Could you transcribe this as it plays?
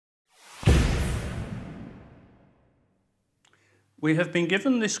We have been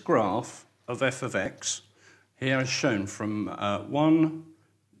given this graph of f of x, here as shown from 1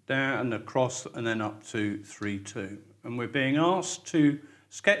 down across and then up to 3, 2. And we're being asked to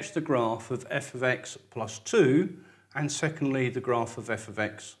sketch the graph of f of x plus 2 and secondly the graph of f of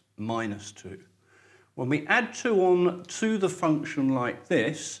x minus 2. When we add 2 on to the function like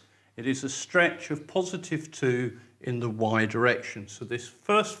this, it is a stretch of positive 2 in the y direction. So this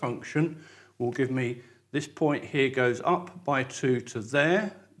first function will give me this point here goes up by 2 to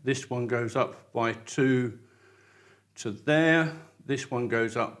there, this one goes up by 2 to there, this one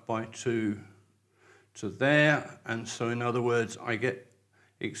goes up by 2 to there, and so in other words I get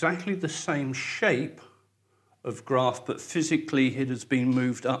exactly the same shape of graph, but physically it has been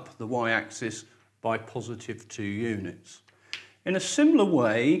moved up the y-axis by positive 2 units. In a similar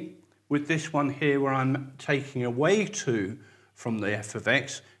way, with this one here where I'm taking away 2 from the f of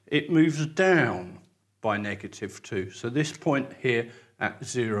x, it moves down by negative 2. So this point here at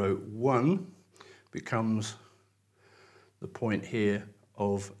 0, 1 becomes the point here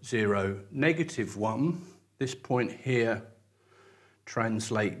of 0, negative 1. This point here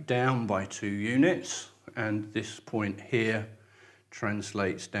translates down by 2 units, and this point here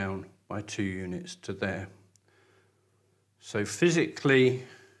translates down by 2 units to there. So physically,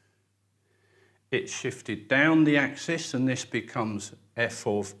 it's shifted down the axis, and this becomes f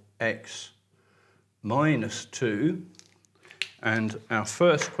of x minus 2. And our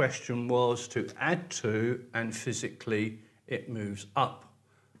first question was to add 2, and physically it moves up.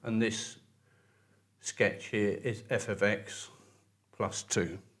 And this sketch here is f of x plus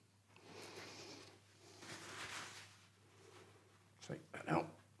 2. Take that out.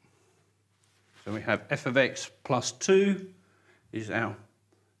 So we have f of x plus 2 is our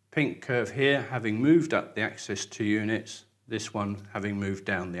pink curve here, having moved up the axis 2 units, this one having moved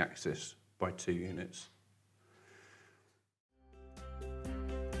down the axis by 2 units.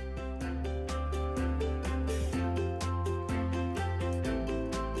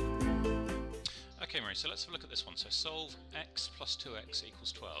 Okay, Mary, so let's have a look at this one. So solve x plus 2x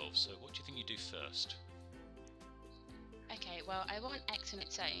equals 12. So what do you think you do first? Okay, well, I want x on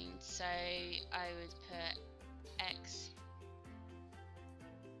its own, so I would put x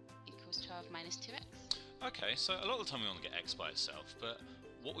equals 12 minus 2x. Okay, so a lot of the time we want to get x by itself, but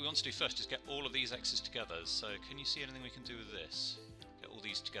what we want to do first is get all of these x's together. So can you see anything we can do with this? Get all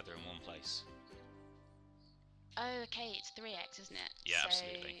these together in one place. Oh, okay, it's 3x, isn't it? Yeah, so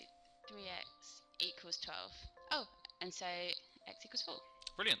absolutely. 3x equals 12. Oh, and so x equals 4.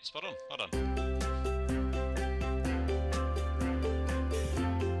 Brilliant, spot on, well done.